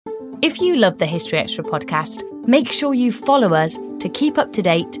If you love the History Extra podcast, make sure you follow us to keep up to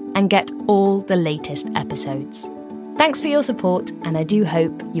date and get all the latest episodes. Thanks for your support, and I do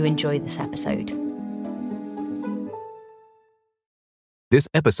hope you enjoy this episode. This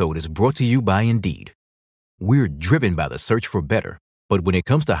episode is brought to you by Indeed. We're driven by the search for better, but when it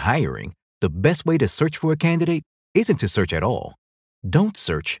comes to hiring, the best way to search for a candidate isn't to search at all. Don't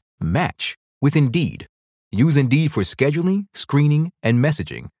search, match with Indeed. Use Indeed for scheduling, screening, and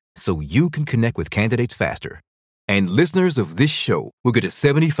messaging so you can connect with candidates faster. And listeners of this show will get a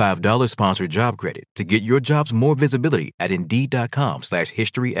 $75 sponsored job credit to get your jobs more visibility at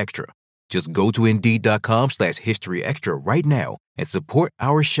Indeed.com/historyextra. Just go to Indeed.com/historyextra right now and support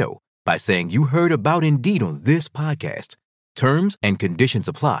our show by saying you heard about Indeed on this podcast. Terms and conditions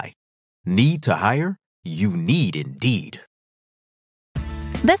apply. Need to hire? You need Indeed.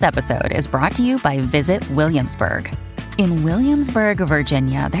 This episode is brought to you by Visit Williamsburg. In Williamsburg,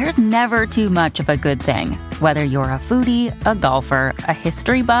 Virginia, there's never too much of a good thing. Whether you're a foodie, a golfer, a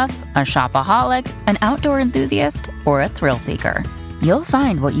history buff, a shopaholic, an outdoor enthusiast, or a thrill seeker, you'll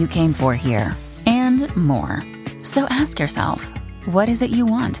find what you came for here and more. So ask yourself, what is it you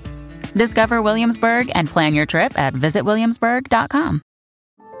want? Discover Williamsburg and plan your trip at visitwilliamsburg.com.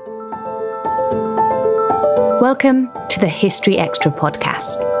 Welcome to the History Extra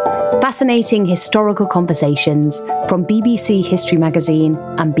podcast. Fascinating historical conversations from BBC History Magazine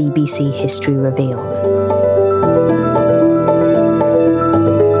and BBC History Revealed.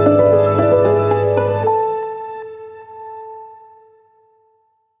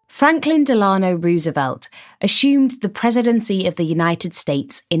 Franklin Delano Roosevelt assumed the presidency of the United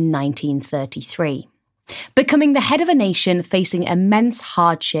States in 1933, becoming the head of a nation facing immense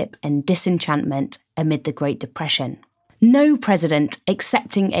hardship and disenchantment amid the Great Depression. No president,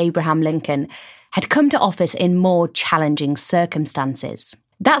 excepting Abraham Lincoln, had come to office in more challenging circumstances.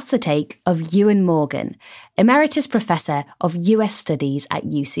 That's the take of Ewan Morgan, Emeritus Professor of US Studies at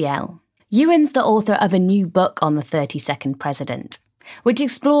UCL. Ewan's the author of a new book on the 32nd president, which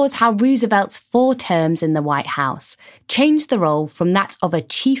explores how Roosevelt's 4 terms in the White House changed the role from that of a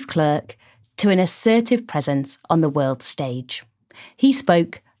chief clerk to an assertive presence on the world stage. He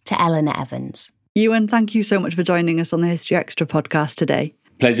spoke to Eleanor Evans. Ewan, thank you so much for joining us on the History Extra podcast today.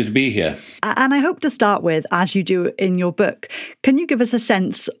 Pleasure to be here. And I hope to start with, as you do in your book, can you give us a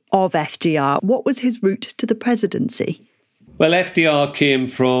sense of FDR? What was his route to the presidency? Well, FDR came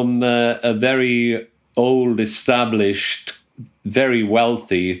from a very old, established, very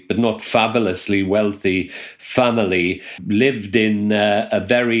wealthy, but not fabulously wealthy family, lived in a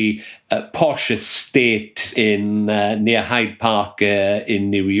very posh estate in near Hyde Park in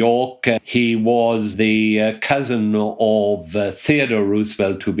New York. He was the cousin of Theodore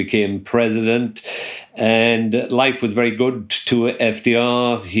Roosevelt, who became president. And life was very good to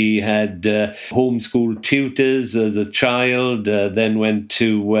FDR. He had homeschool tutors as a child, then went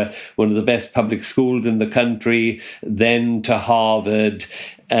to one of the best public schools in the country, then to Harvard.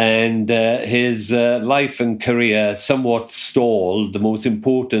 And his life and career somewhat stalled. The most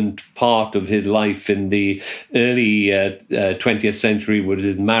important part of his life in the early 20th century was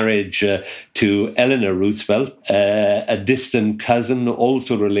his marriage to Eleanor Roosevelt, a distant cousin,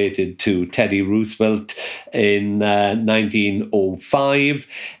 also related to Teddy Roosevelt, in 1905.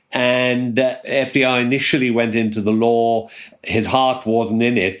 And FDR initially went into the law. His heart wasn't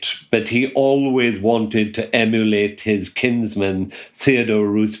in it, but he always wanted to emulate his kinsman, Theodore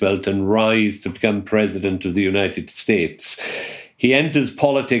Roosevelt, and rise to become president of the United States. He enters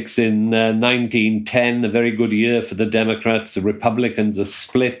politics in 1910, a very good year for the Democrats. The Republicans are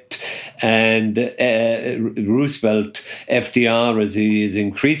split, and Roosevelt, FDR, as he is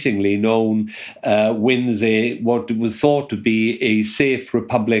increasingly known, wins what was thought to be a safe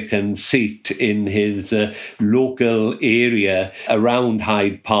Republican seat in his local area around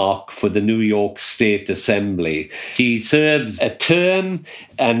Hyde Park for the New York State Assembly. He serves a term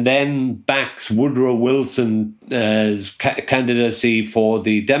and then backs Woodrow Wilson's candidacy for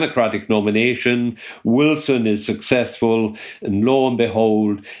the Democratic nomination. Wilson is successful, and lo and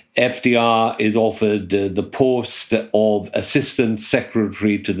behold, FDR is offered the post of Assistant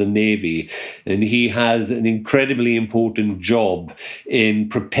Secretary to the Navy, and he has an incredibly important job in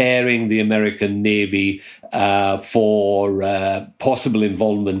preparing the American Navy for possible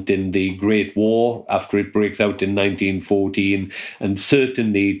involvement in the Great War after it breaks out in 1914, and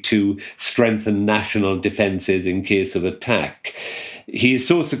certainly to strengthen national defences in case of attack. He is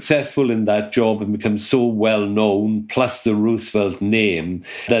so successful in that job and becomes so well known, plus the Roosevelt name,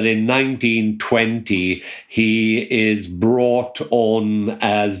 that in 1920 he is brought on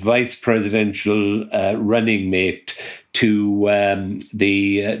as vice presidential running mate to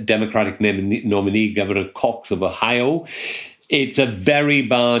the Democratic nominee, Governor Cox of Ohio. It's a very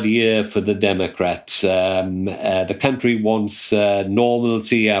bad year for the Democrats. The country wants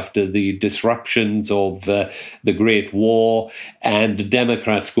normalcy after the disruptions of the Great War, and the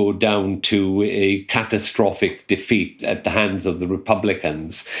Democrats go down to a catastrophic defeat at the hands of the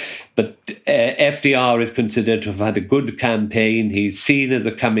Republicans. But FDR is considered to have had a good campaign. He's seen as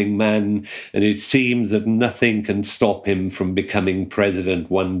a coming man, and it seems that nothing can stop him from becoming president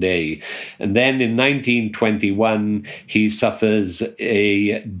one day. And then in 1921, he suffers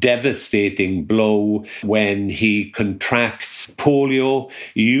a devastating blow when he contracts polio,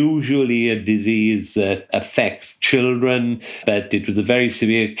 usually a disease that affects children, but it was a very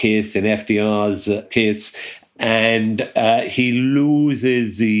severe case in FDR's case. And he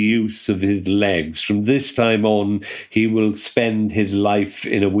loses the use of his legs. From this time on, he will spend his life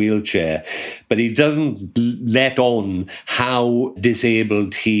in a wheelchair. But he doesn't let on how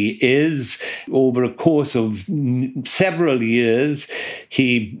disabled he is. Over a course of several years,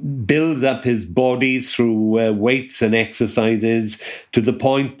 he builds up his body through weights and exercises to the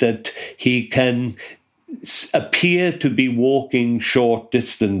point that he can appear to be walking short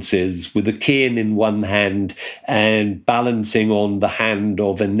distances with a cane in one hand and balancing on the hand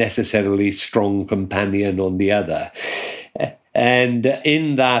of a necessarily strong companion on the other. And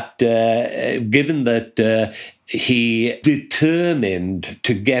in that, given that he determined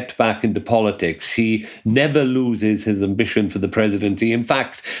to get back into politics, he never loses his ambition for the presidency. In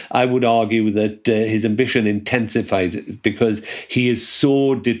fact, I would argue that his ambition intensifies because he is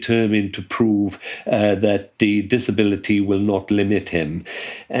so determined to prove that the disability will not limit him.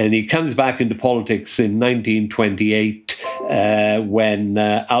 And he comes back into politics in 1928 when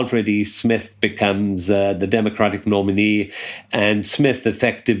Alfred E. Smith becomes the Democratic nominee, and Smith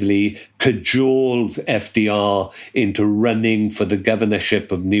effectively cajoles FDR into running for the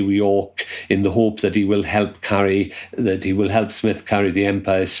governorship of New York in the hope that he will help Smith carry the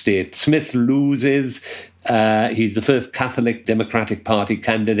Empire State. Smith loses. He's the first Catholic Democratic Party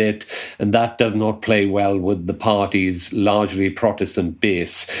candidate, and that does not play well with the party's largely Protestant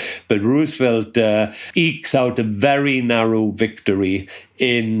base. But Roosevelt ekes out a very narrow victory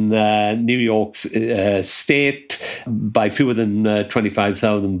in New York's state by fewer than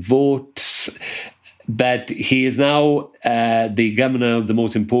 25,000 votes. But he is now the governor of the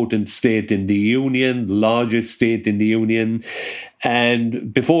most important state in the Union, the largest state in the Union.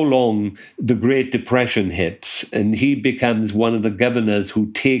 And before long, the Great Depression hits, and he becomes one of the governors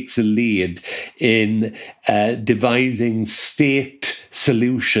who takes a lead in devising state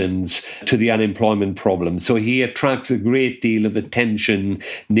solutions to the unemployment problem. So he attracts a great deal of attention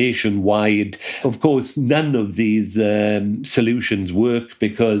nationwide. Of course, none of these solutions work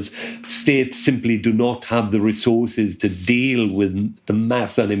because states simply do not have the resources to deal with the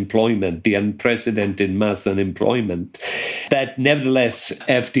mass unemployment, the unprecedented mass unemployment. But nevertheless,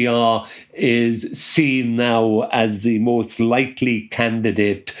 FDR is seen now as the most likely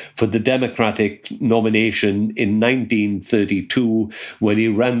candidate for the Democratic nomination in 1932 when he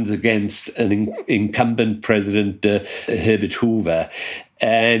runs against an incumbent president, Herbert Hoover.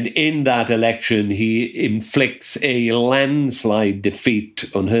 And in that election, he inflicts a landslide defeat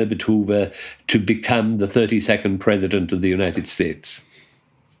on Herbert Hoover to become the 32nd president of the United States.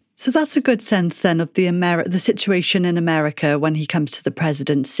 So that's a good sense then of the situation in America when he comes to the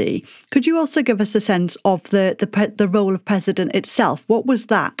presidency. Could you also give us a sense of the role of president itself? What was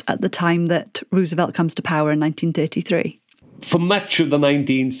that at the time that Roosevelt comes to power in 1933? For much of the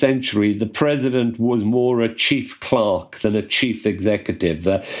 19th century, the president was more a chief clerk than a chief executive.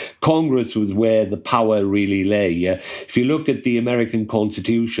 Congress was where the power really lay. If you look at the American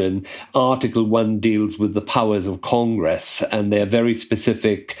Constitution, Article 1 deals with the powers of Congress, and they're very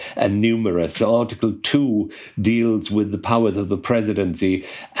specific and numerous. Article 2 deals with the powers of the presidency,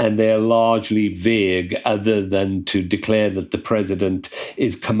 and they're largely vague, other than to declare that the president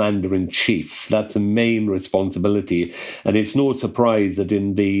is commander-in-chief. That's the main responsibility. And it's no surprise that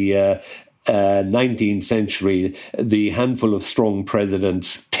in the 19th century, the handful of strong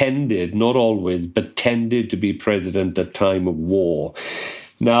presidents tended, not always, but tended to be president at time of war.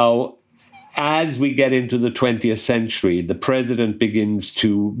 Now, as we get into the 20th century, the president begins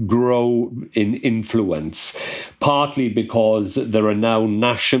to grow in influence, partly because there are now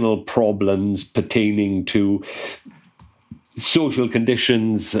national problems pertaining to social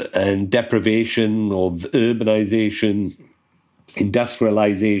conditions and deprivation of urbanization,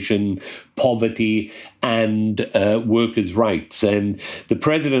 industrialization, poverty and workers' rights. And the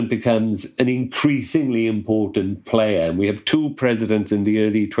president becomes an increasingly important player. And we have two presidents in the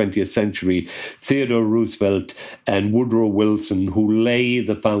early 20th century, Theodore Roosevelt and Woodrow Wilson, who lay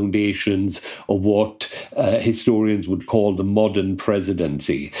the foundations of what historians would call the modern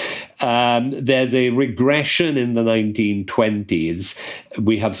presidency. There's a regression in the 1920s.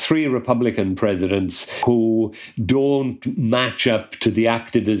 We have three Republican presidents who don't match up to the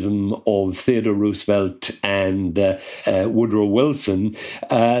activism of Theodore Roosevelt and Woodrow Wilson.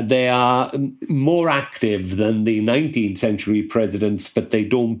 They are more active than the 19th century presidents, but they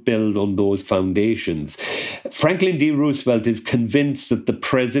don't build on those foundations. Franklin D. Roosevelt is convinced that the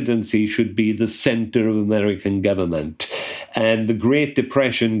presidency should be the center of American government. And the Great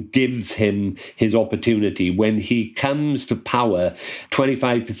Depression gives him his opportunity. When he comes to power,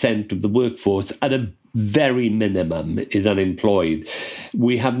 25% of the workforce at a very minimum is unemployed.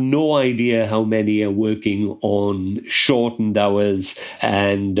 We have no idea how many are working on shortened hours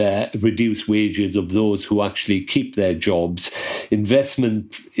and reduced wages of those who actually keep their jobs.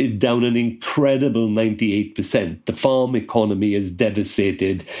 Investment is down an incredible 98%. The farm economy is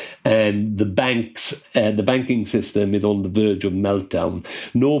devastated, and the banking system is on the verge of meltdown.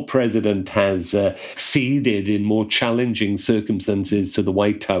 No president has succeeded in more challenging circumstances to the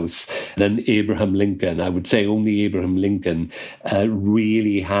White House than Abraham Lincoln. I would say only Abraham Lincoln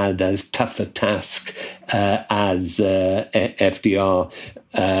really had as tough a task as FDR.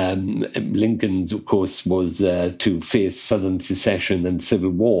 Lincoln's, of course, was to face Southern secession and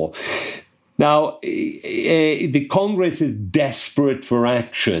civil war. Now, the Congress is desperate for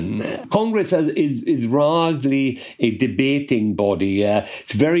action. Congress is largely a debating body.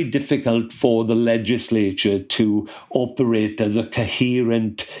 It's very difficult for the legislature to operate as a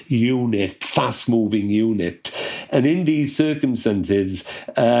coherent unit, fast-moving unit. And in these circumstances,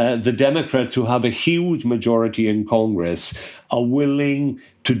 the Democrats, who have a huge majority in Congress, are willing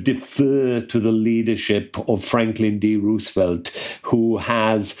to defer to the leadership of Franklin D. Roosevelt, who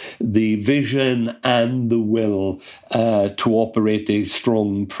has the vision and the will to operate a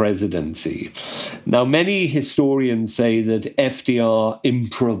strong presidency. Now, many historians say that FDR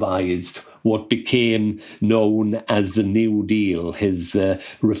improvised what became known as the New Deal, his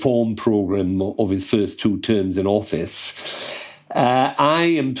reform program of his first two terms in office. I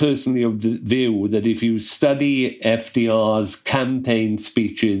am personally of the view that if you study FDR's campaign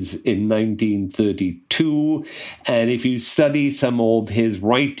speeches in 1932, and if you study some of his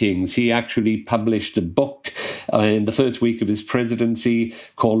writings, he actually published a book in the first week of his presidency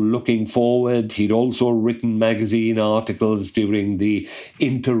called Looking Forward. He'd also written magazine articles during the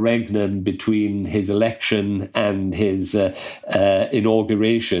interregnum between his election and his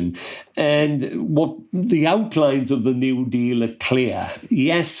inauguration. And what the outlines of the New Deal are clear.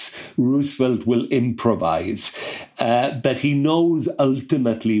 Yes, Roosevelt will improvise, but he knows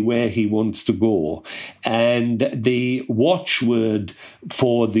ultimately where he wants to go. And the watchword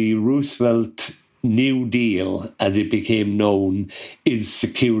for the Roosevelt New Deal, as it became known, is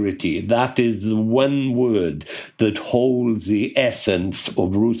security. That is the one word that holds the essence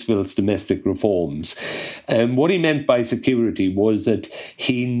of Roosevelt's domestic reforms. And what he meant by security was that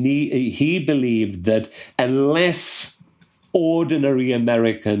he believed that unless ordinary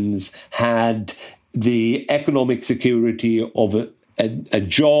Americans had the economic security of a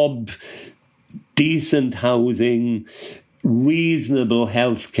job, decent housing, reasonable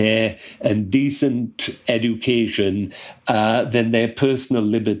healthcare and decent education, then their personal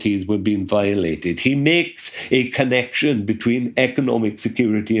liberties were being violated. He makes a connection between economic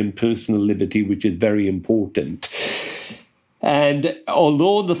security and personal liberty, which is very important. And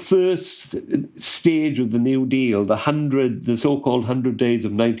although the first stage of the New Deal, the so-called 100 Days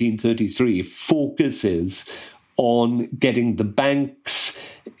of 1933, focuses on getting the banks,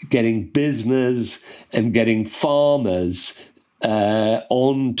 getting business, and getting farmers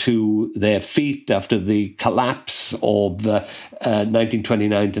onto their feet after the collapse of 1929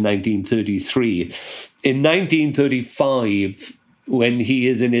 to 1933. In 1935, when he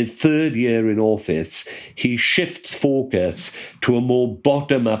is in his third year in office, he shifts focus to a more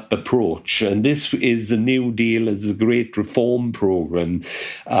bottom-up approach. And this is the New Deal as the Great Reform Program,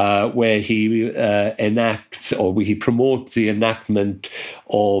 where he he promotes the enactment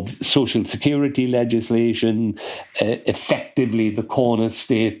of Social Security legislation, effectively the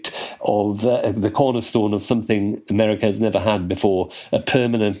cornerstone of something America has never had before, a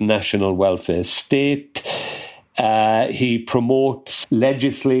permanent national welfare state. He promotes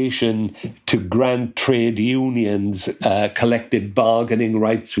legislation to grant trade unions collective bargaining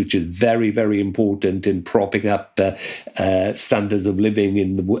rights, which is very, very important in propping up standards of living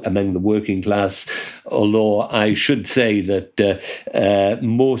among the working class. Although I should say that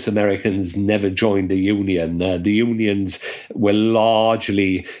most Americans never joined a union. The unions were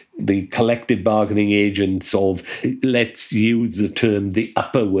largely the collective bargaining agents of, let's use the term, the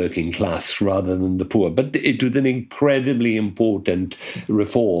upper working class rather than the poor. But it was an incredibly important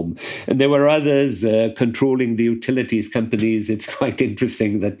reform. And there were others controlling the utilities companies. It's quite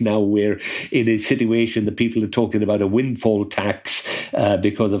interesting that now we're in a situation that people are talking about a windfall tax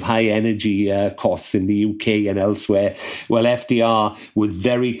because of high energy costs in the UK and elsewhere. Well, FDR was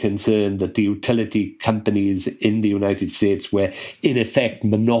very concerned that the utility companies in the United States were in effect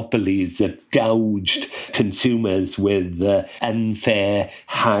monopolies that gouged consumers with unfair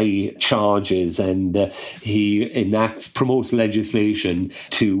high charges, and he promotes legislation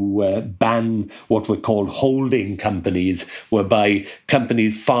to ban what were called holding companies, whereby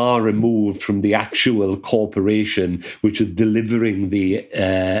companies far removed from the actual corporation which was delivering the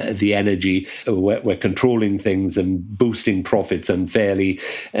energy were controlling things and boosting profits unfairly,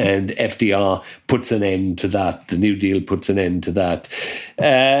 and FDR puts an end to that. The New Deal puts an end to that.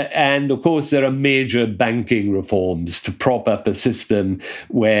 And of course, there are major banking reforms to prop up a system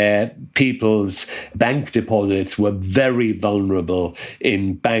where people's bank deposits were very vulnerable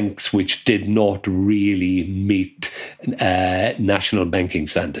in banks which did not really meet national banking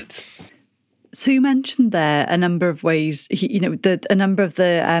standards. So you mentioned there a number of ways, a number of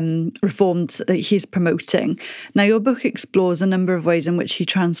the reforms that he's promoting. Now, your book explores a number of ways in which he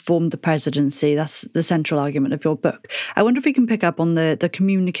transformed the presidency. That's the central argument of your book. I wonder if we can pick up on the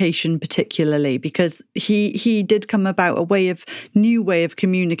communication particularly, because he did come about a new way of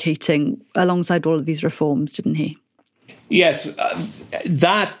communicating alongside all of these reforms, didn't he? Yes,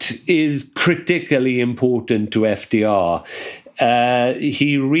 that is critically important to FDR.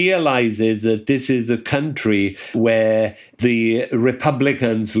 He realizes that this is a country where the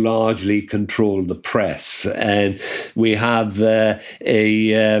Republicans largely control the press, and we have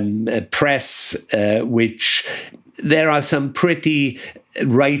a press which there are some pretty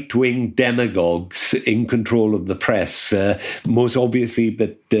right-wing demagogues in control of the press, most obviously,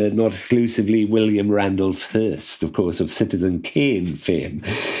 but not exclusively, William Randolph Hearst, of course, of Citizen Kane fame.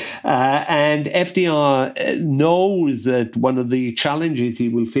 And FDR knows that one of the challenges he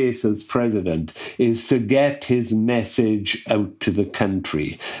will face as president is to get his message out to the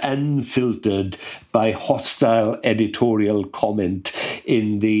country, unfiltered by hostile editorial comment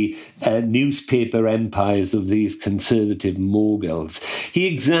in the newspaper empires of these conservative moguls. He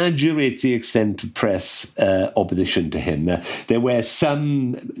exaggerates the extent of press opposition to him. There were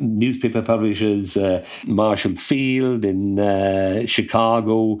some newspaper publishers, Marshall Field in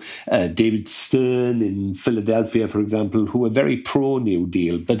Chicago, David Stern in Philadelphia, for example, who were very pro-New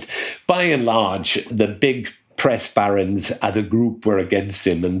Deal. But by and large, the big press barons as a group were against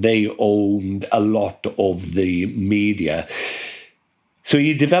him, and they owned a lot of the media. So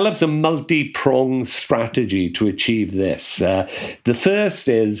he develops a multi-pronged strategy to achieve this. The first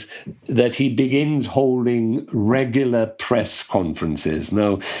is that he begins holding regular press conferences.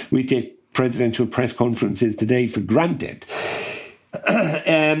 Now, we take presidential press conferences today for granted.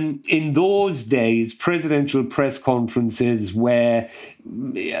 In those days, presidential press conferences were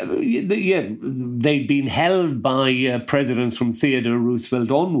they'd been held by presidents from Theodore Roosevelt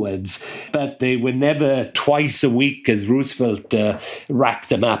onwards, but they were never twice a week as Roosevelt racked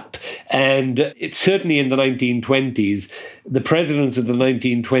them up. And it's certainly in the 1920s, the presidents of the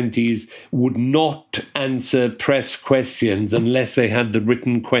 1920s would not answer press questions unless they had the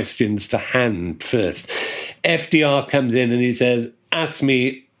written questions to hand first. FDR comes in and he says, ask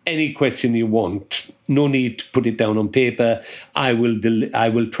me any question you want. No need to put it down on paper. I will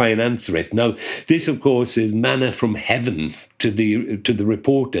try and answer it. Now, this, of course, is manna from heaven to the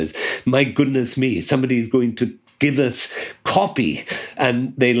reporters. My goodness me, somebody is going to give us copy.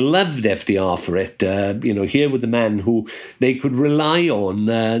 And they loved FDR for it. Here was a man who they could rely on,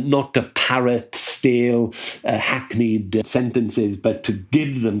 not to parrot stale, hackneyed sentences, but to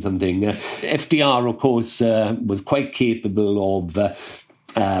give them something. FDR, of course, was quite capable of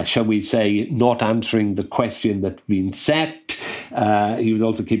shall we say, not answering the question that's been set. He was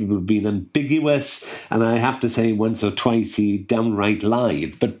also capable of being ambiguous, and I have to say once or twice he downright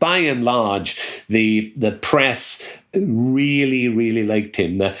lied. But by and large, the press really, really liked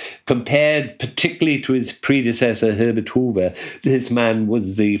him. Compared particularly to his predecessor, Herbert Hoover, this man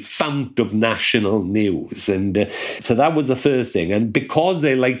was the fount of national news. And so that was the first thing. And because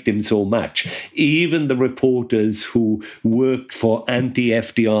they liked him so much, even the reporters who worked for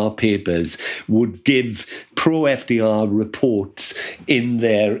anti-FDR papers would give pro-FDR reports in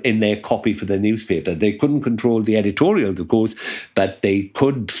their copy for their newspaper. They couldn't control the editorials, of course, but they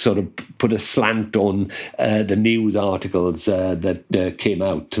could sort of put a slant on the news articles that came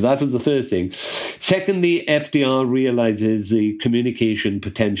out. So that was the first thing. Secondly, FDR realizes the communication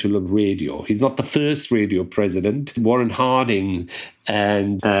potential of radio. He's not the first radio president. Warren Harding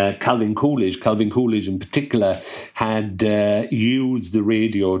and Calvin Coolidge in particular, had used the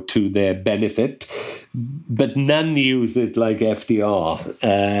radio to their benefit, but none used it like FDR.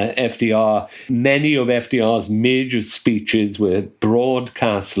 Many of FDR's major speeches were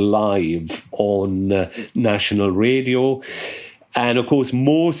broadcast live on national radio. And, of course,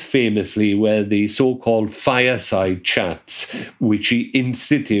 most famously were the so-called fireside chats, which he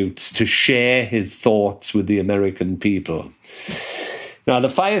institutes to share his thoughts with the American people. Now, the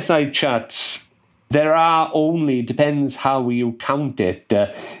fireside chats, there are only, depends how you count it,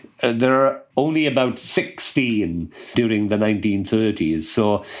 there are only about 16 during the 1930s.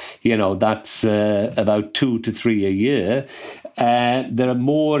 So, that's about 2 to 3 a year. There are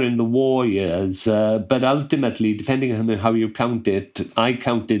more in the war years, but ultimately, depending on how you count it, I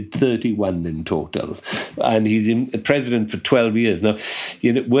counted 31 in total. And he's president for 12 years. Now,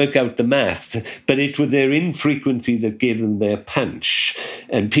 work out the maths, but it was their infrequency that gave them their punch.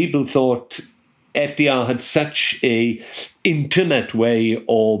 And people thought FDR had such a intimate way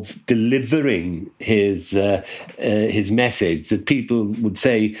of delivering his message that people would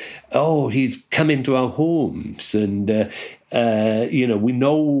say, "Oh, he's come into our homes," and we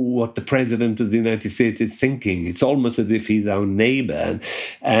know what the President of the United States is thinking. It's almost as if he's our neighbor.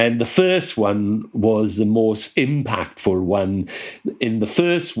 And the first one was the most impactful one. In the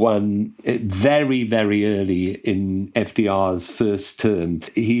first one, very, very early in FDR's first term,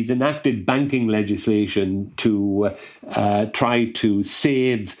 he's enacted banking legislation to try to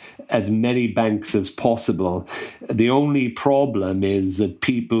save as many banks as possible. The only problem is that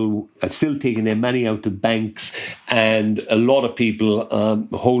people are still taking their money out of banks, and a lot of people are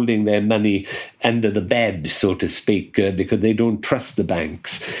holding their money under the bed, so to speak, because they don't trust the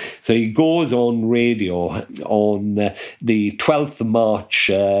banks. So he goes on radio on the 12th of March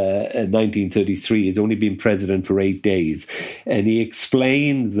 1933. He's only been president for 8 days. And he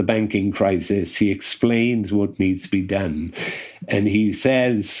explains the banking crisis. He explains what needs to be done. And he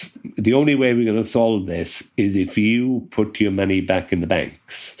says, the only way we're going to solve this is if you put your money back in the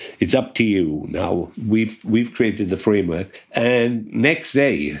banks. It's up to you. Now, we've created the framework. And next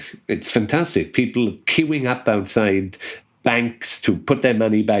day, it's fantastic. People are queuing up outside banks to put their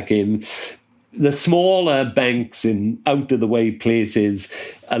money back in. The smaller banks in out-of-the-way places,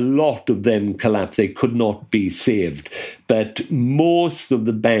 a lot of them collapsed. They could not be saved. But most of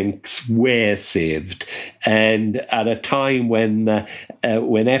the banks were saved. And at a time when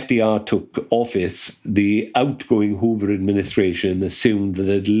FDR took office, the outgoing Hoover administration assumed that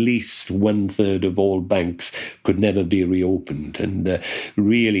at least 1/3 of all banks could never be reopened. And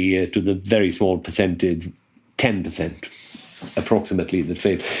really, to the very small percentage, 10%. Approximately that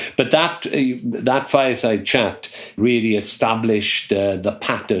failed. But that fireside chat really established the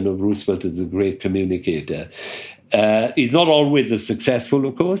pattern of Roosevelt as a great communicator. He's not always as successful,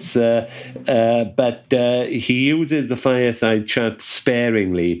 of course, but he uses the fireside chat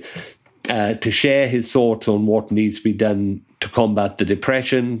sparingly to share his thoughts on what needs to be done to combat the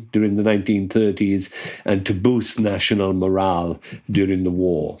Depression during the 1930s and to boost national morale during the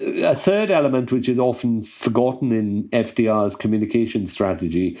war. A third element, which is often forgotten in FDR's communication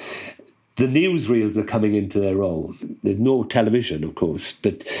strategy, the newsreels are coming into their own. There's no television, of course,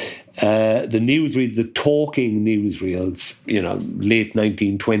 but the newsreels, the talking newsreels, late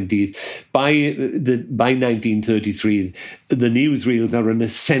 1920s. By 1933, the newsreels are an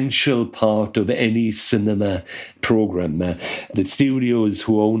essential part of any cinema program. The studios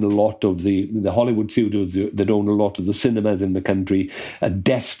who own a lot of the Hollywood studios that own a lot of the cinemas in the country are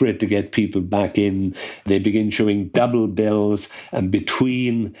desperate to get people back in. They begin showing double bills, and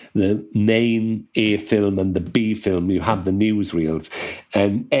between the main A film and the B film, you have the newsreels.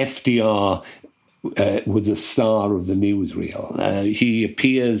 And FDR was a star of the newsreel. He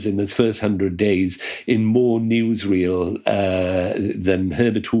appears in his first 100 days in more newsreel than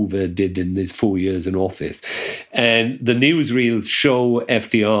Herbert Hoover did in his 4 years in office. And the newsreels show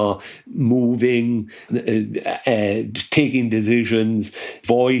FDR moving, taking decisions.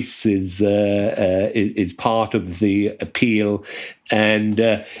 Voice is part of the appeal. And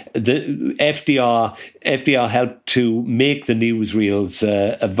the FDR helped to make the newsreels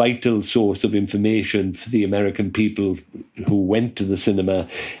a vital source of information for the American people who went to the cinema,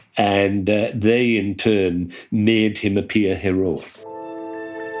 and they in turn made him appear heroic.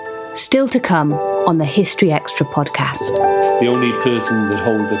 Still to come on the History Extra podcast. The only person that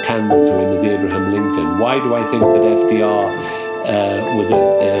holds a candle to him is Abraham Lincoln. Why do I think that FDR was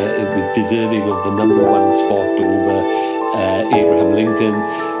deserving of the number one spot over Abraham Lincoln?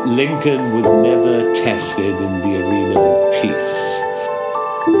 Lincoln was never tested in the arena of peace.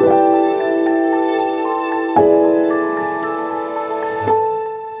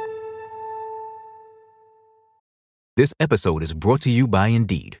 This episode is brought to you by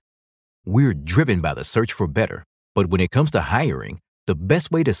Indeed. We're driven by the search for better, but when it comes to hiring, the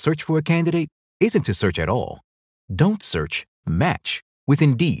best way to search for a candidate isn't to search at all. Don't search, match with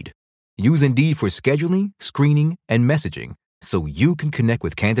Indeed. Use Indeed for scheduling, screening, and messaging so you can connect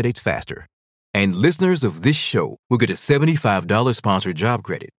with candidates faster. And listeners of this show will get a $75 sponsored job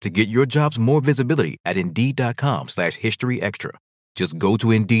credit to get your jobs more visibility at Indeed.com/HistoryExtra. Just go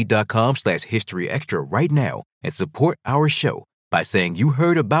to Indeed.com/HistoryExtra right now and support our show by saying you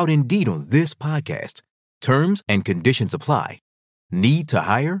heard about Indeed on this podcast. Terms and conditions apply. Need to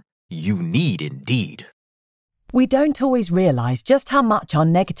hire? You need Indeed. We don't always realize just how much our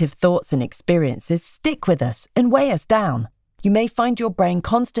negative thoughts and experiences stick with us and weigh us down. You may find your brain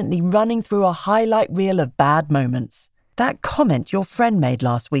constantly running through a highlight reel of bad moments. That comment your friend made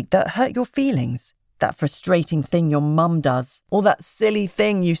last week that hurt your feelings. That frustrating thing your mum does. Or that silly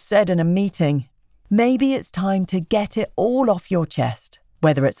thing you said in a meeting. Maybe it's time to get it all off your chest.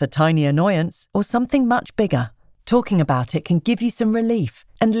 Whether it's a tiny annoyance or something much bigger, talking about it can give you some relief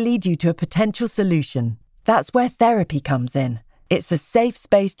and lead you to a potential solution. That's where therapy comes in. It's a safe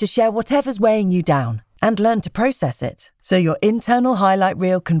space to share whatever's weighing you down and learn to process it so your internal highlight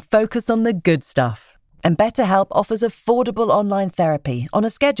reel can focus on the good stuff. And BetterHelp offers affordable online therapy on a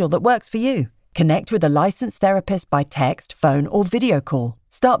schedule that works for you. Connect with a licensed therapist by text, phone, or video call.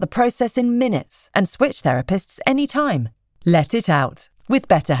 Start the process in minutes and switch therapists anytime. Let it out with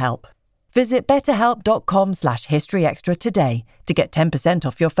BetterHelp. Visit betterhelp.com/historyextra today to get 10%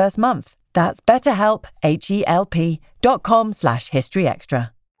 off your first month. That's BetterHelp, HELP.com/historyextra.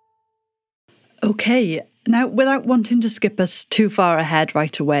 Okay, now without wanting to skip us too far ahead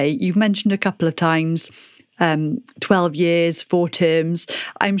right away, you've mentioned a couple of times 12 years, 4 terms.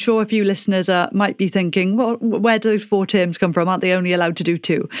 I'm sure a few listeners might be thinking, well, where do those 4 terms come from? Aren't they only allowed to do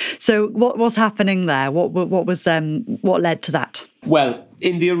 2? So what's happening there? What led to that? Well,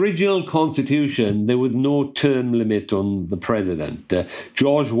 in the original Constitution, there was no term limit on the president.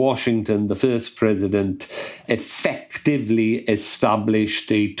 George Washington, the first president, effectively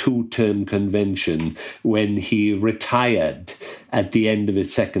established a 2-term convention when he retired at the end of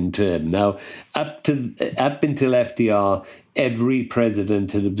his second term. Now, up until FDR, every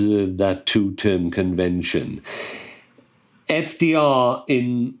president had observed that 2-term convention. FDR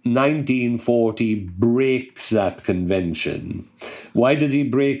in 1940 breaks that convention. Why does he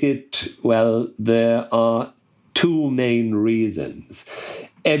break it? Well, there are 2 main reasons.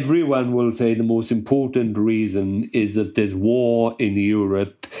 Everyone will say the most important reason is that there's war in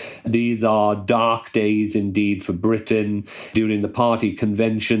Europe. These are dark days indeed for Britain. During the party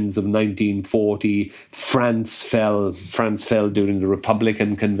conventions of 1940, France fell during the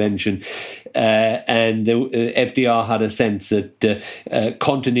Republican convention. And FDR had a sense that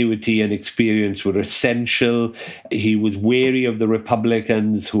continuity and experience were essential. He was wary of the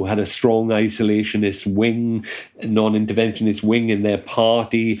Republicans, who had a strong isolationist wing, non-interventionist wing in their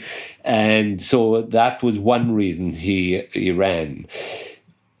party. And so that was one reason he ran.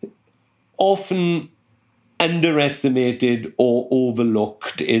 Often underestimated or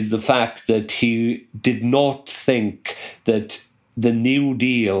overlooked is the fact that he did not think that the New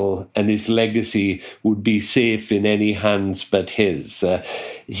Deal and its legacy would be safe in any hands but his.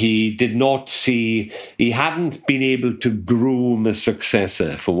 He did not see, he hadn't been able to groom a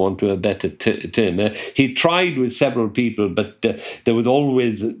successor, for want of a better term. He tried with several people, but there was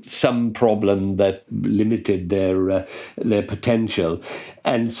always some problem that limited their potential.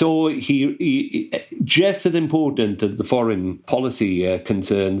 And so he just as important as the foreign policy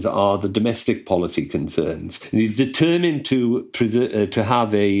concerns are the domestic policy concerns. And he's determined to to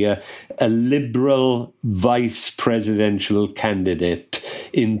have a liberal vice presidential candidate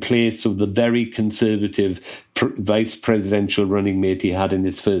in place of the very conservative vice presidential running mate he had in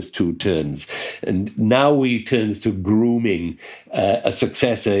his first 2 terms. And now he turns to grooming a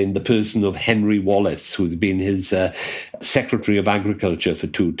successor in the person of Henry Wallace, who's been his Secretary of Agriculture for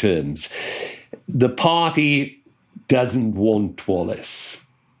 2 terms. The party doesn't want Wallace.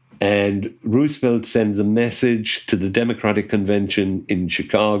 And Roosevelt sends a message to the Democratic Convention in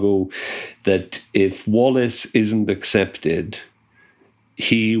Chicago that if Wallace isn't accepted,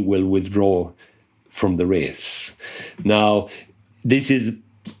 he will withdraw from the race. Now, this is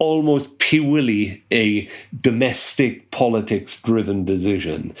almost purely a domestic politics-driven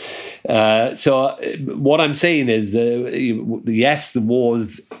decision. So what I'm saying is, yes, the war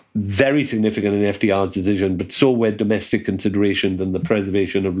was very significant in FDR's decision, but so were domestic considerations and the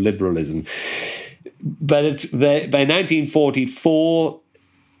preservation of liberalism. But by 1944,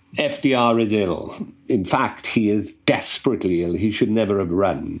 FDR is ill. In fact, he is desperately ill. He should never have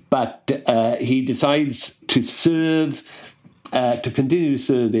run. But he decides to serve, to continue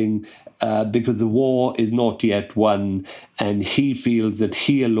serving because the war is not yet won, and he feels that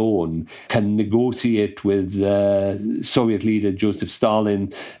he alone can negotiate with Soviet leader Joseph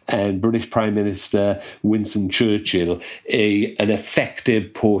Stalin and British Prime Minister Winston Churchill an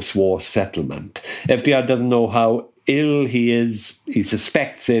effective post-war settlement. FDR doesn't know how ill he is. He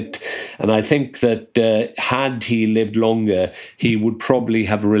suspects it, and I think that had he lived longer, he would probably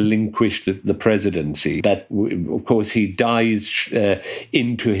have relinquished the presidency. But of course, he dies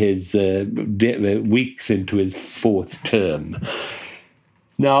into his weeks into his 4th term.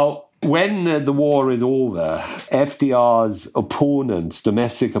 Now, when the war is over, FDR's opponents,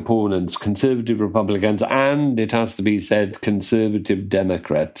 domestic opponents, conservative Republicans, and, it has to be said, conservative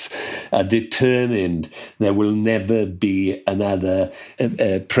Democrats, are determined there will never be another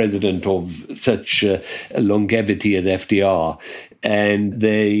president of such longevity as FDR. And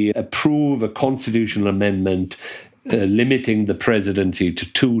they approve a constitutional amendment limiting the presidency to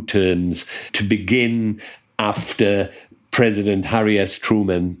 2 terms to begin after President Harry S.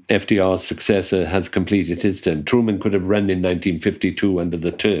 Truman, FDR's successor, has completed his term. Truman could have run in 1952 under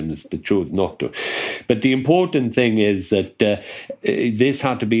the terms, but chose not to. But the important thing is that this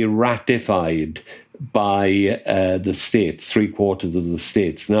had to be ratified by the states, 3/4 of the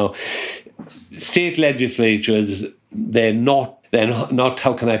states. Now, state legislatures, they're not,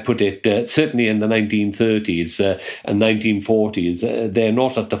 how can I put it, certainly in the 1930s and 1940s, they're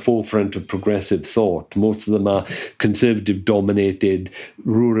not at the forefront of progressive thought. Most of them are conservative-dominated,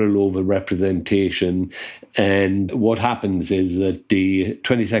 rural overrepresentation. And what happens is that the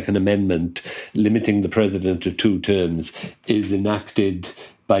 22nd Amendment, limiting the president to 2 terms, is enacted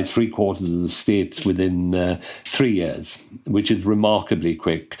by 3/4 of the states within 3 years, which is remarkably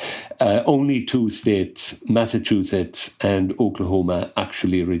quick. Only 2 states, Massachusetts and Oklahoma,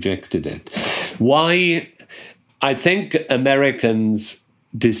 actually rejected it. Why? I think Americans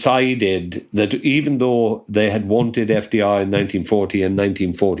decided that even though they had wanted FDR in 1940 and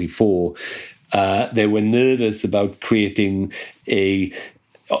 1944, they were nervous about creating a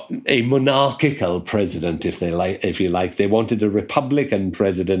monarchical president, if you like. They wanted a Republican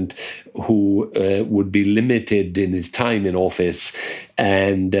president who would be limited in his time in office,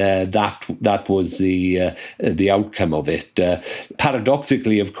 and that was the outcome of it.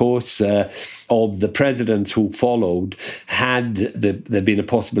 Paradoxically, of course, of the presidents who followed, had there been a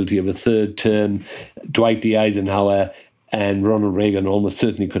possibility of a 3rd term, Dwight D. Eisenhower and Ronald Reagan almost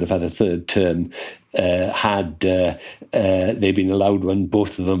certainly could have had a 3rd term had they been allowed one,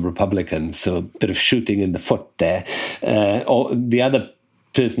 both of them Republicans. So a bit of shooting in the foot there. Or the other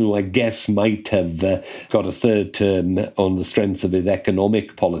person who I guess might have got a 3rd term on the strength of his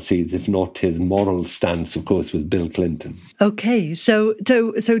economic policies, if not his moral stance, of course, was Bill Clinton. Okay, so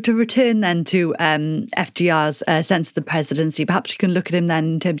to return then to FDR's sense of the presidency, perhaps you can look at him then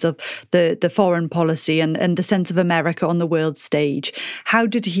in terms of the foreign policy and the sense of America on the world stage. How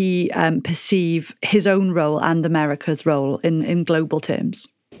did he perceive his own role and America's role in global terms?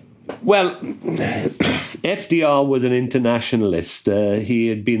 Well, FDR was an internationalist. He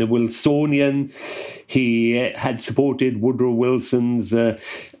had been a Wilsonian. He had supported Woodrow Wilson's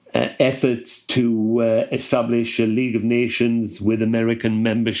efforts to establish a League of Nations with American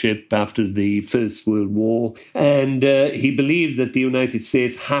membership after the First World War. And he believed that the United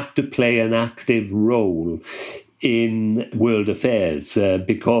States had to play an active role in world affairs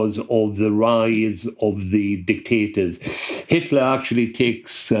because of the rise of the dictators. Hitler actually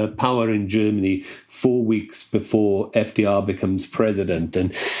takes power in Germany 4 weeks before FDR becomes president.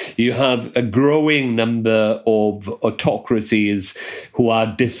 And you have a growing number of autocracies who are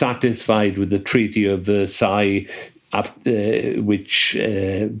dissatisfied with the Treaty of Versailles, which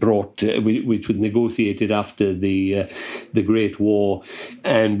was negotiated after the Great War,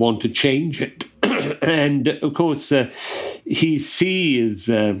 and want to change it. And of course, he sees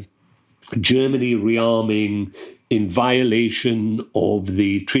Germany rearming in violation of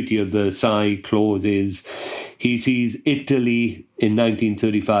the Treaty of Versailles clauses. He sees Italy in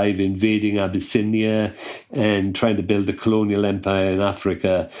 1935 invading Abyssinia and trying to build a colonial empire in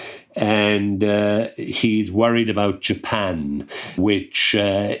Africa. And he's worried about Japan, which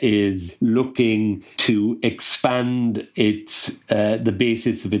is looking to expand the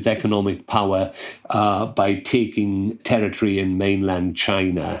basis of its economic power by taking territory in mainland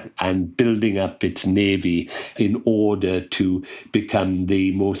China and building up its navy in order to become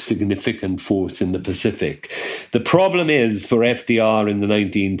the most significant force in the Pacific. The problem is, for FDR in the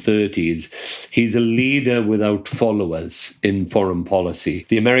 1930s, he's a leader without followers in foreign policy.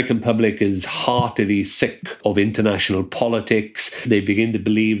 The American public is heartily sick of international politics. They begin to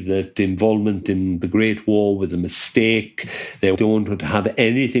believe that involvement in the Great War was a mistake. They don't want to have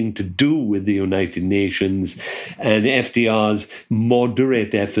anything to do with the United Nations. And FDR's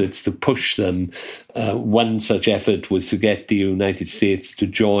moderate efforts to push them, one such effort was to get the United States to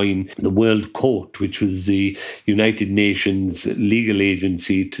join the World Court, which was the United Nations legal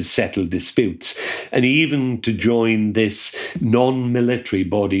agency to settle disputes. And even to join this non-military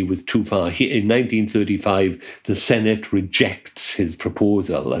body was too far. In 1935, the Senate rejects his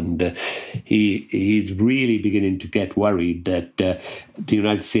proposal, and he's really beginning to get worried that the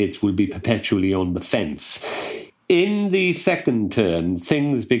United States will be perpetually on the fence. In the second term,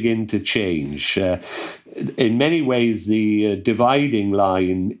 things begin to change. In many ways, the dividing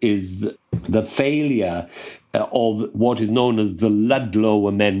line is the failure of what is known as the Ludlow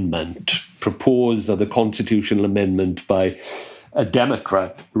Amendment, proposed as a constitutional amendment by a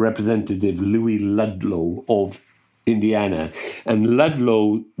Democrat, Representative Louis Ludlow of Indiana. And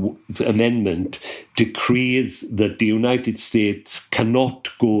Ludlow's amendment decrees that the United States cannot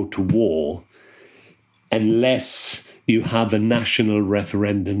go to war unless you have a national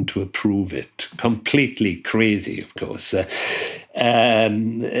referendum to approve it. Completely crazy, of course, even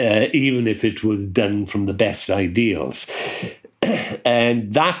if it was done from the best ideals.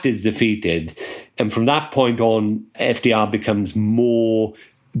 And that is defeated. And from that point on, FDR becomes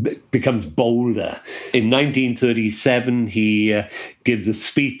bolder. In 1937, he gives a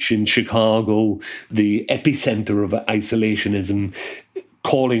speech in Chicago, the epicenter of isolationism,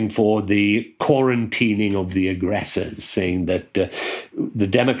 calling for the quarantining of the aggressors, saying that the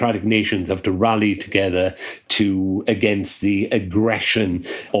democratic nations have to rally together against the aggression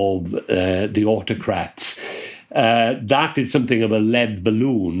of the autocrats. That is something of a lead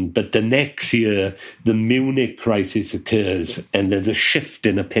balloon, but the next year, the Munich crisis occurs and there's a shift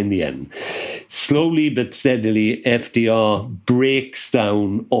in opinion. Slowly but steadily, FDR breaks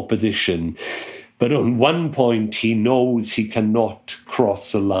down opposition. But on one point, he knows he cannot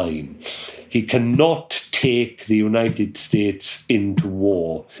cross the line. He cannot take the United States into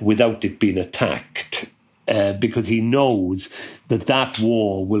war without it being attacked, because he knows that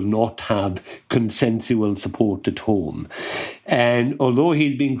war will not have consensual support at home. And although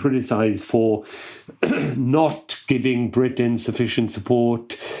he's been criticised for not giving Britain sufficient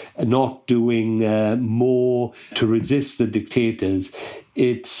support, not doing more to resist the dictators,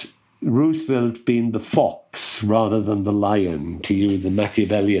 it's Roosevelt being the fox rather than the lion, to use the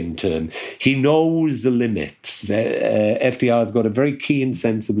Machiavellian term. He knows the limits. FDR's got a very keen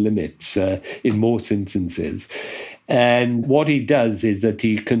sense of limits in most instances. And what he does is that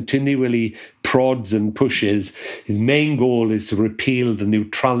he continually prods and pushes. His main goal is to repeal the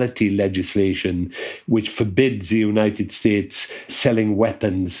neutrality legislation, which forbids the United States selling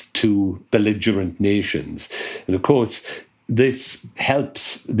weapons to belligerent nations. And of course, this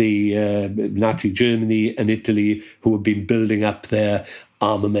helps the Nazi Germany and Italy, who have been building up their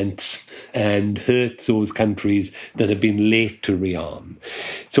armaments, and hurts those countries that have been late to rearm.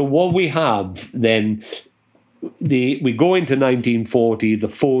 So what we have then, we go into 1940, the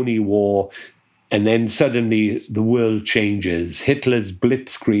phony war, and then suddenly the world changes. Hitler's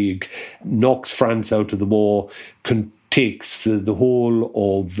blitzkrieg knocks France out of the war, takes the whole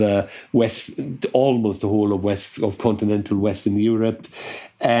of almost the whole of continental Western Europe.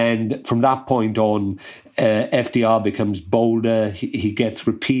 And from that point on, FDR becomes bolder. He gets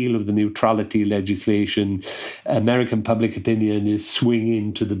repeal of the neutrality legislation. American public opinion is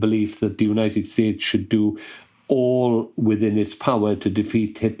swinging to the belief that the United States should do all within its power to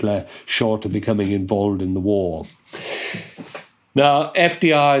defeat Hitler, short of becoming involved in the war. Now,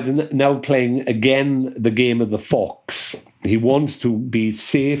 FDR is now playing again the game of the fox. He wants to be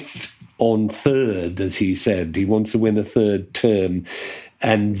safe on third, as he said. He wants to win a third term.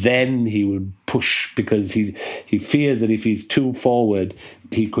 And then he would push, because he feared that if he's too forward,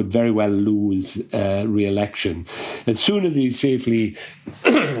 he could very well lose re-election. As soon as he's safely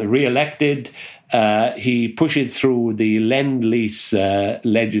re-elected, he pushes through the Lend-Lease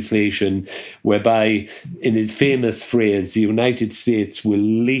legislation, whereby, in his famous phrase, the United States will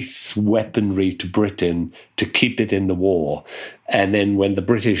lease weaponry to Britain to keep it in the war. And then when the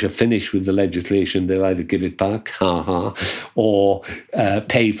British are finished with the legislation, they'll either give it back, or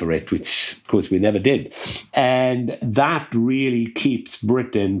pay for it, which, of course, we never did. And that really keeps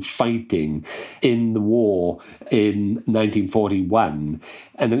Britain fighting in the war in 1941.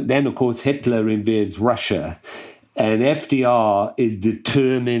 And then, of course, Hitler invades Russia. And FDR is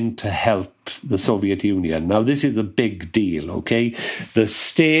determined to help the Soviet Union. Now, this is a big deal, okay? The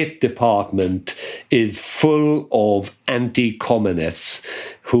State Department is full of anti-communists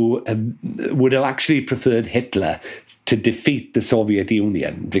who would have actually preferred Hitler to defeat the Soviet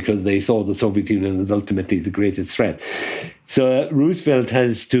Union, because they saw the Soviet Union as ultimately the greatest threat. So Roosevelt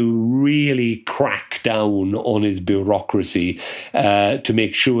has to really crack down on his bureaucracy to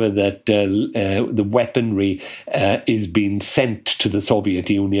make sure that the weaponry is being sent to the Soviet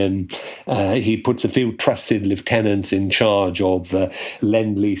Union. He puts a few trusted lieutenants in charge of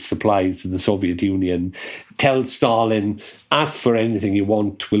Lend-Lease supplies to the Soviet Union. Tells Stalin, ask for anything you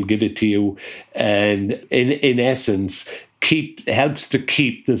want, we'll give it to you. And in essence, helps to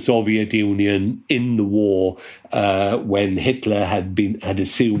keep the Soviet Union in the war when Hitler had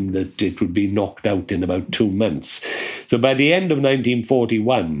assumed that it would be knocked out in about 2 months. So by the end of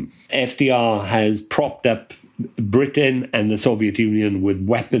 1941, FDR has propped up Britain and the Soviet Union with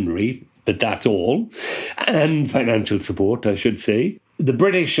weaponry, but that's all, and financial support, I should say. The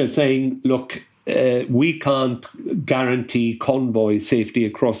British are saying, look, we can't guarantee convoy safety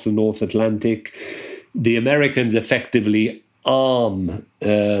across the North Atlantic. The Americans effectively arm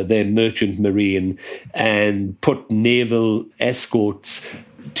their merchant marine and put naval escorts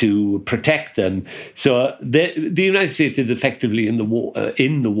to protect them. So the United States is effectively in the war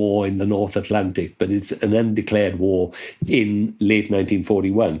in the North Atlantic, but it's an undeclared war in late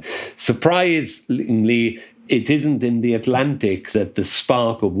 1941. Surprisingly, it isn't in the Atlantic that the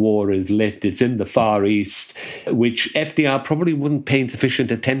spark of war is lit. It's in the Far East, which FDR probably wasn't paying sufficient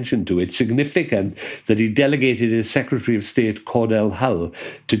attention to. It's significant that he delegated his Secretary of State, Cordell Hull,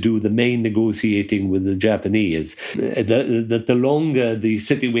 to do the main negotiating with the Japanese. That the longer the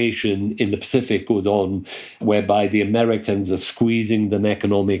situation in the Pacific goes on, whereby the Americans are squeezing them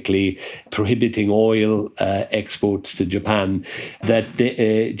economically, prohibiting oil exports to Japan, that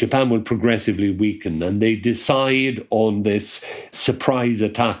Japan will progressively weaken. And they decide on this surprise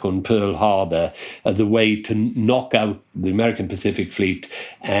attack on Pearl Harbor as a way to knock out the American Pacific Fleet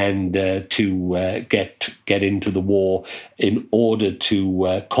and to get into the war in order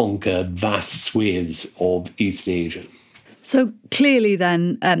to conquer vast swathes of East Asia. So clearly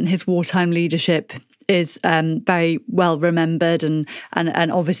then his wartime leadership is very well remembered and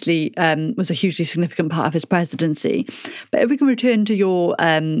obviously was a hugely significant part of his presidency. But if we can return to your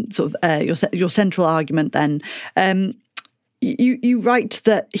your central argument, then you write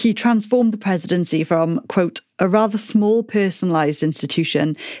that he transformed the presidency from, quote, a rather small personalised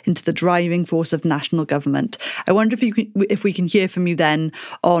institution into the driving force of national government. I wonder if we can hear from you then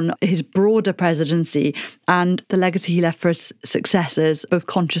on his broader presidency and the legacy he left for his successors, both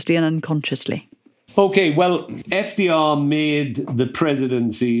consciously and unconsciously. Okay, well, FDR made the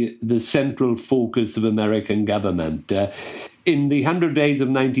presidency the central focus of American government. In the 100 days of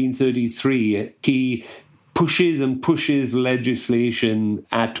 1933, he pushes legislation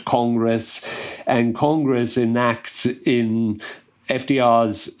at Congress, and Congress enacts in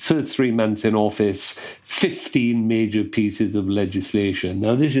FDR's first 3 months in office 15 major pieces of legislation.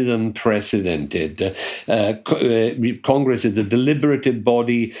 Now, this is unprecedented. Congress is a deliberative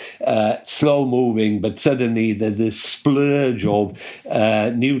body, slow-moving, but suddenly there's this splurge of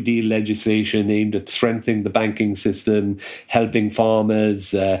New Deal legislation aimed at strengthening the banking system, helping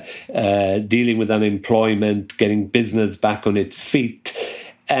farmers, dealing with unemployment, getting business back on its feet.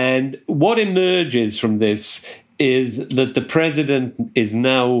 And what emerges from this is that the president is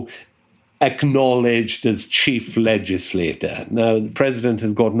now acknowledged as chief legislator. Now, the president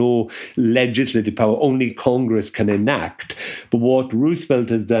has got no legislative power, only Congress can enact. But what Roosevelt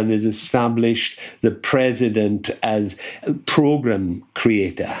has done is established the president as a program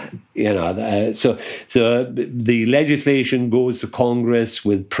creator. So the legislation goes to Congress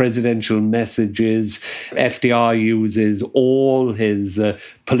with presidential messages. FDR uses all his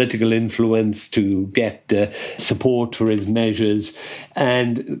political influence to get support for his measures.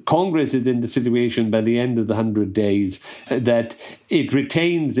 And Congress is in the situation by the end of the 100 days that it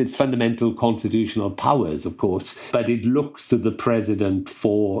retains its fundamental constitutional powers, of course, but it looks to the president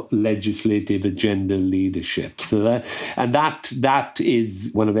for legislative agenda leadership. So that is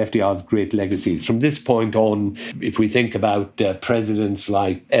one of FDR's great legacies. From this point on, if we think about presidents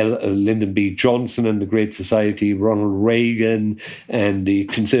like Lyndon B. Johnson and the Great Society, Ronald Reagan and the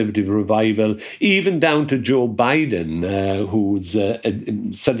Conservative Revival, even down to Joe Biden, who's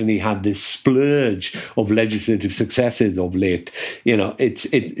suddenly had this splurge of legislative successes of late.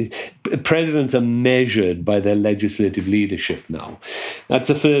 Presidents are measured by their legislative leadership now. That's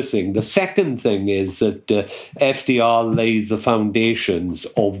the first thing. The second thing is that FDR lays the foundations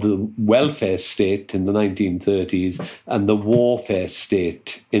of the welfare state in the 1930s and the warfare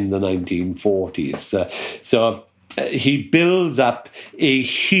state in the 1940s. He builds up a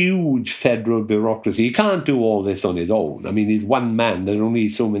huge federal bureaucracy. He can't do all this on his own. I mean, he's one man. There are only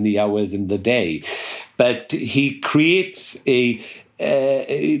so many hours in the day. But he creates a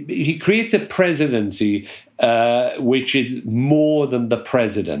presidency which is more than the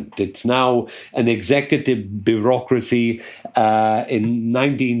president. It's now an executive bureaucracy. In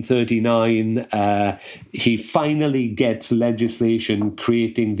 1939, he finally gets legislation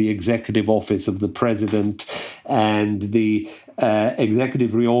creating the executive office of the president, and the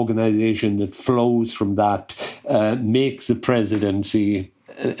executive reorganization that flows from that makes the presidency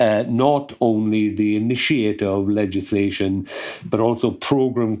not only the initiator of legislation, but also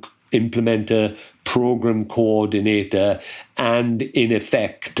program implementer, program coordinator, and in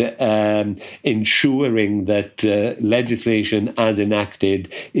effect ensuring that legislation as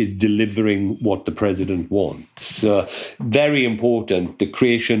enacted is delivering what the president wants. Very important, the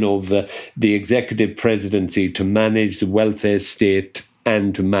creation of the executive presidency to manage the welfare state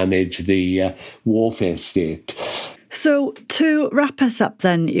and to manage the warfare state. So to wrap us up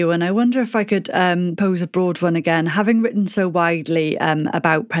then, Ewan, I wonder if I could pose a broad one again. Having written so widely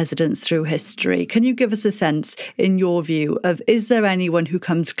about presidents through history, can you give us a sense, in your view, of is there anyone who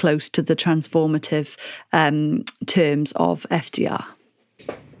comes close to the transformative terms of FDR?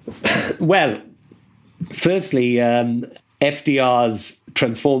 Well, firstly, FDR's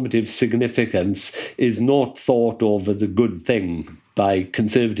transformative significance is not thought of as a good thing by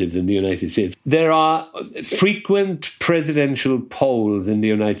conservatives in the United States. There are frequent presidential polls in the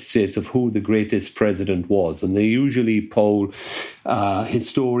United States of who the greatest president was, and they usually poll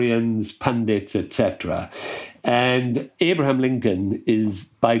historians, pundits, etc. And Abraham Lincoln is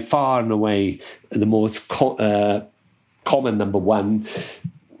by far and away the most common number one.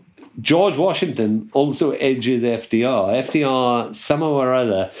 George Washington also edges FDR. FDR, somehow or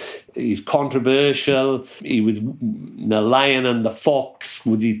other, he's controversial. He was the lion and the fox.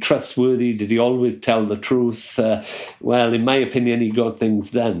 Was he trustworthy? Did he always tell the truth? Well, in my opinion, he got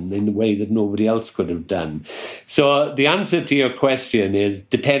things done in a way that nobody else could have done. So the answer to your question is,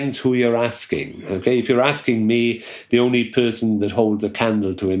 depends who you're asking. Okay, if you're asking me, the only person that holds a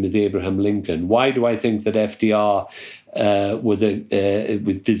candle to him is Abraham Lincoln. Why do I think that FDR was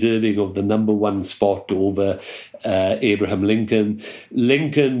deserving of the number one spot over Abraham Lincoln?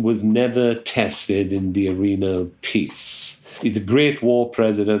 Lincoln was never tested in the arena of peace. He's a great war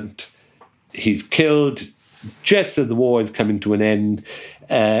president. He's killed just as the war is coming to an end.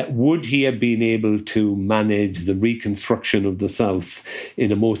 Would he have been able to manage the reconstruction of the South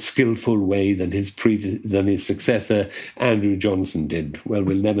in a more skillful way than his successor, Andrew Johnson, did? Well,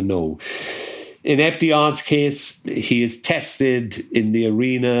 we'll never know. In FDR's case, he is tested in the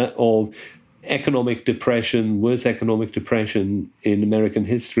arena of economic depression, worst economic depression in American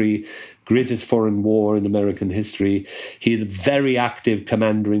history, greatest foreign war in American history. He is a very active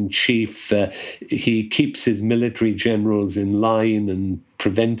commander-in-chief. He keeps his military generals in line and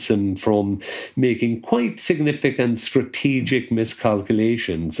prevents them from making quite significant strategic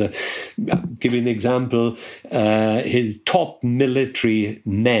miscalculations. I'll give you an example. His top military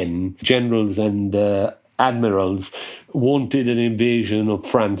men, generals and admirals, wanted an invasion of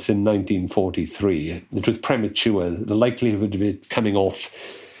France in 1943. It was premature. The likelihood of it coming off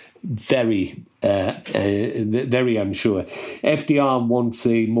very unsure. FDR wants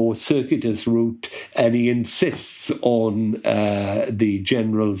a more circuitous route, and he insists on the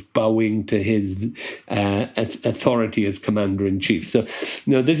generals bowing to his authority as commander-in-chief. So,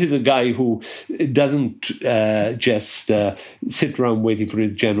 this is a guy who doesn't just sit around waiting for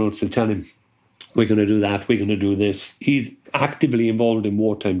his generals to tell him, we're going to do that, we're going to do this. He's actively involved in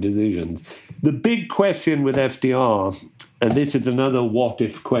wartime decisions. The big question with FDR, and this is another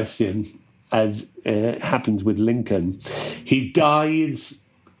what-if question, as happens with Lincoln, he dies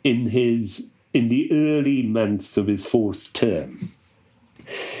in the early months of his fourth term.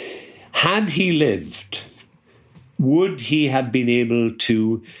 Had he lived, would he have been able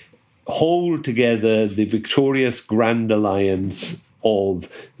to hold together the victorious Grand Alliance of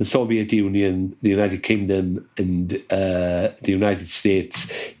the Soviet Union, the United Kingdom, and the United States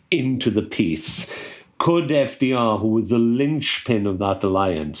into the peace? Could FDR, who was the linchpin of that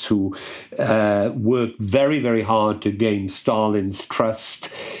alliance, who worked very, very hard to gain Stalin's trust,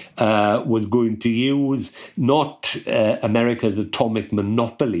 was going to use not America's atomic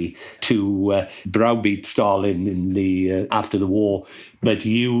monopoly to browbeat Stalin in the after the war, but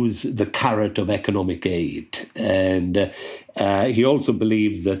use the carrot of economic aid. And he also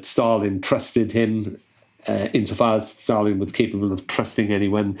believed that Stalin trusted him. Insofar as Stalin was capable of trusting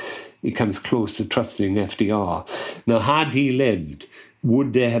anyone, he comes close to trusting FDR. Now, had he lived,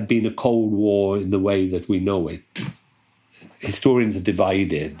 would there have been a Cold War in the way that we know it? Historians are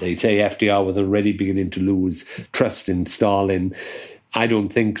divided. They say FDR was already beginning to lose trust in Stalin. I don't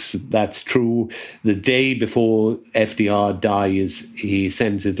think that's true. The day before FDR dies, he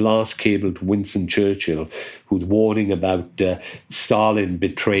sends his last cable to Winston Churchill, who's warning about Stalin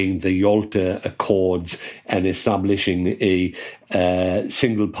betraying the Yalta Accords and establishing a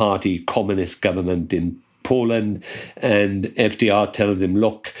single-party communist government in Poland. And FDR tells him,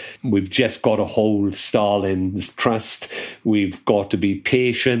 look, we've just got to hold Stalin's trust. We've got to be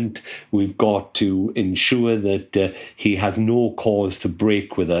patient. We've got to ensure that he has no cause to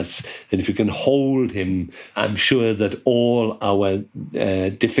break with us. And if we can hold him, I'm sure that all our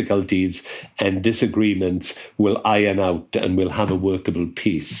difficulties and disagreements will iron out and we'll have a workable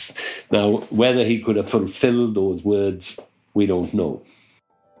peace. Now, whether he could have fulfilled those words, we don't know.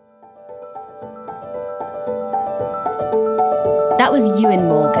 That was Ewan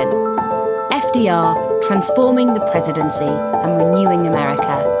Morgan. FDR, Transforming the Presidency and Renewing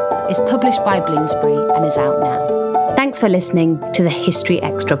America, is published by Bloomsbury and is out now. Thanks for listening to the History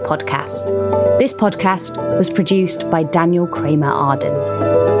Extra podcast. This podcast was produced by Daniel Kramer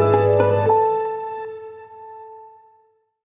Arden.